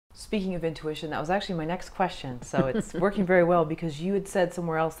Speaking of intuition, that was actually my next question. So it's working very well, because you had said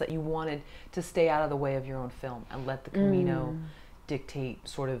somewhere else that you wanted to stay out of the way of your own film and let the Camino dictate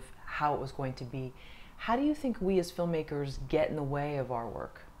sort of how it was going to be. How do you think we as filmmakers get in the way of our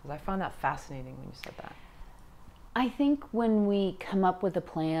work? Because I found that fascinating when you said that. I think when we come up with a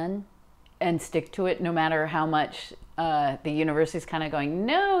plan and stick to it, no matter how much the universe is kind of going,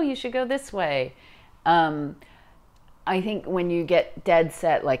 no, you should go this way. I think when you get dead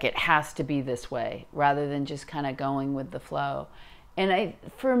set, like it has to be this way, rather than just kind of going with the flow. And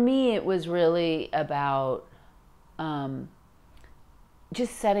for me, it was really about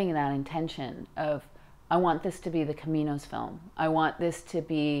just setting that intention of, I want this to be the Camino's film. I want this to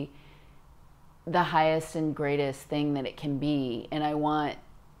be the highest and greatest thing that it can be. And I want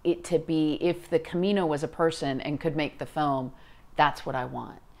it to be, if the Camino was a person and could make the film, that's what I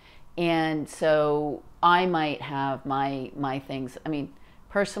want. And so I might have my things. I mean,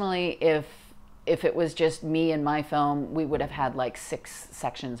 personally, if it was just me and my film, we would have had like 6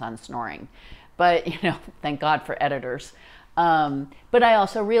 sections on snoring. But, you know, thank God for editors. But I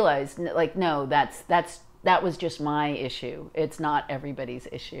also realized, like, no, that was just my issue. It's not everybody's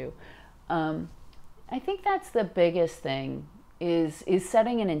issue. I think that's the biggest thing, is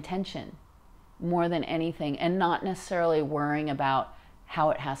setting an intention more than anything, and not necessarily worrying about how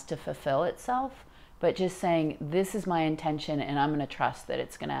it has to fulfill itself, but just saying, this is my intention and I'm going to trust that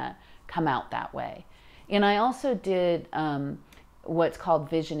it's going to come out that way. And I also did what's called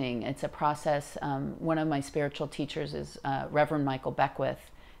visioning. It's a process. One of my spiritual teachers is Reverend Michael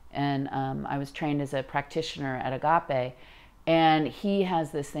Beckwith, and I was trained as a practitioner at Agape, and he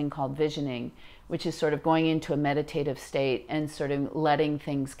has this thing called visioning, which is sort of going into a meditative state and sort of letting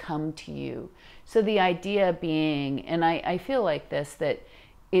things come to you. So the idea being, and I feel like this, that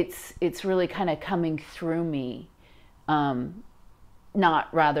it's really kind of coming through me, rather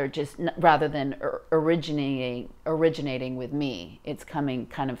than originating with me. It's coming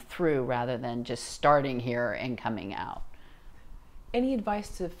kind of through rather than just starting here and coming out. Any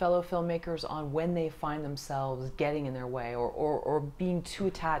advice to fellow filmmakers on when they find themselves getting in their way, or being too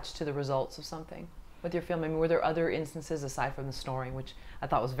attached to the results of something with your film? I mean, were there other instances aside from the snoring, which I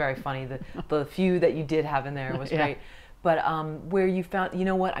thought was very funny? The few that you did have in there was great. But where you found, you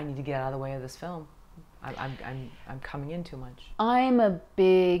know what, I need to get out of the way of this film. I'm coming in too much. I'm a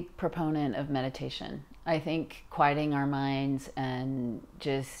big proponent of meditation. I think quieting our minds and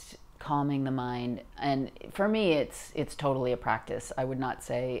just calming the mind, and for me it's totally a practice. I would not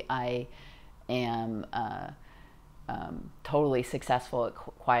say I am totally successful at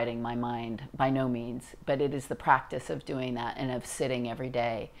quieting my mind, by no means, but it is the practice of doing that and of sitting every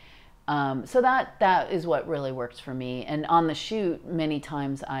day. So that is what really works for me. And on the shoot, many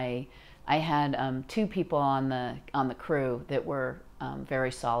times I had 2 people on the crew that were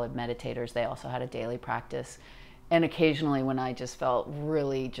very solid meditators. They also had a daily practice. And occasionally when I just felt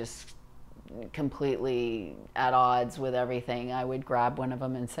really just completely at odds with everything, I would grab one of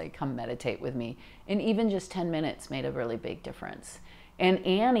them and say, come meditate with me. And even just 10 minutes made a really big difference. And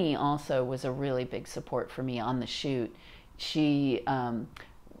Annie also was a really big support for me on the shoot. She,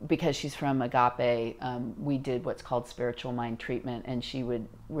 because she's from Agape, we did what's called spiritual mind treatment, and she would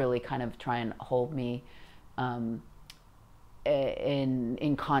really kind of try and hold me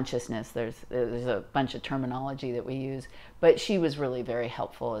in consciousness. There's a bunch of terminology that we use, but she was really very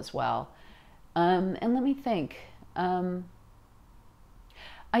helpful as well. And let me think. I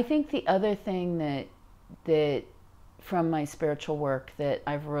think the other thing that from my spiritual work that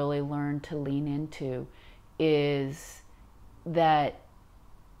I've really learned to lean into is that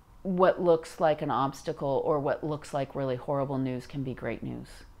what looks like an obstacle or what looks like really horrible news can be great news.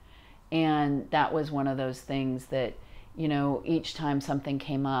 And that was one of those things that, you know, each time something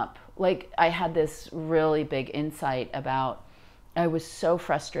came up, like I had this really big insight about, I was so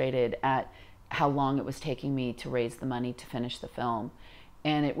frustrated at how long it was taking me to raise the money to finish the film.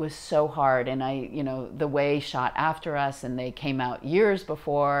 And it was so hard. And the Way shot after us and they came out years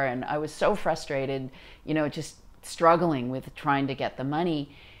before. And I was so frustrated, just struggling with trying to get the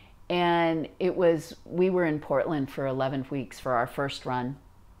money. And we were in Portland for 11 weeks for our first run.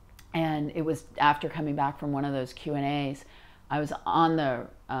 And it was after coming back from one of those Q&As, I was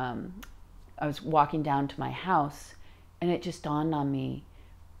walking down to my house, and it just dawned on me,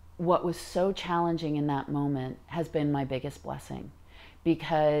 what was so challenging in that moment has been my biggest blessing,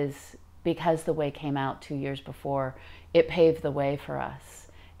 because The Way came out 2 years before, it paved the way for us,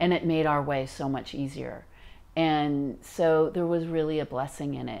 and it made our way so much easier. And so there was really a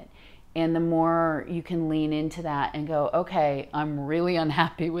blessing in it. And the more you can lean into that and go, okay, I'm really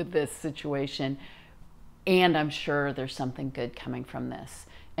unhappy with this situation, and I'm sure there's something good coming from this.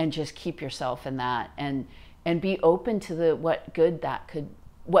 and just keep yourself in that, and be open to the what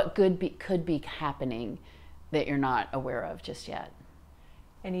good could be happening that you're not aware of just yet.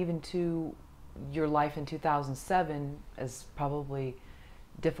 And even to your life in 2007, as probably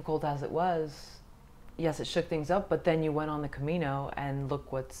difficult as it was, yes, it shook things up, but then you went on the Camino and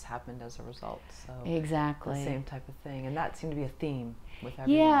look what's happened as a result. So exactly the same type of thing, and that seemed to be a theme with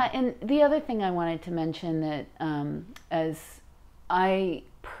everyone. Yeah, and the other thing I wanted to mention that as I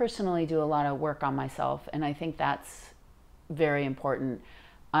personally do a lot of work on myself, and I think that's very important.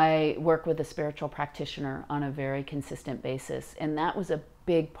 I work with a spiritual practitioner on a very consistent basis, and that was a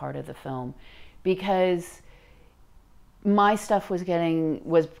big part of the film, because my stuff was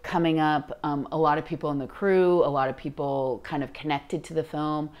coming up. A lot of people in the crew, a lot of people kind of connected to the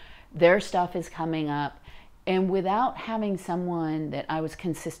film, their stuff is coming up, and without having someone that I was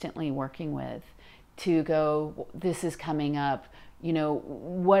consistently working with to go, this is coming up, you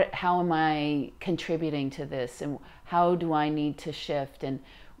know, how am I contributing to this, and how do I need to shift, and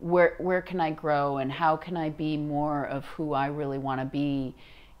where can I grow, and how can I be more of who I really want to be.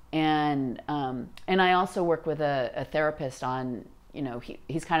 And I also work with a therapist on, you know,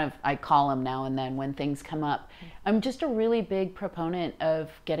 he's kind of, I call him now and then when things come up. I'm just a really big proponent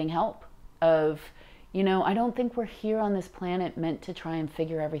of getting help, of, you know, I don't think we're here on this planet meant to try and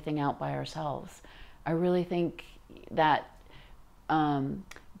figure everything out by ourselves. I really think that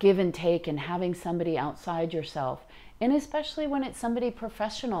give and take, and having somebody outside yourself, and especially when it's somebody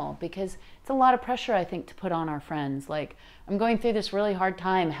professional, because it's a lot of pressure, I think, to put on our friends. Like, I'm going through this really hard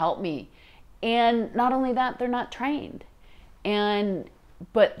time, help me. And not only that, they're not trained.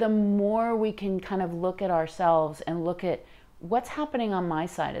 But the more we can kind of look at ourselves and look at what's happening on my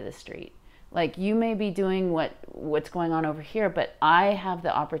side of the street. Like, you may be doing what's going on over here, but I have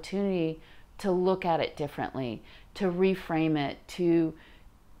the opportunity to look at it differently, to reframe it, to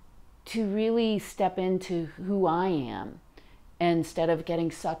really step into who I am instead of getting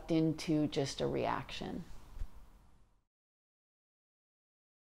sucked into just a reaction.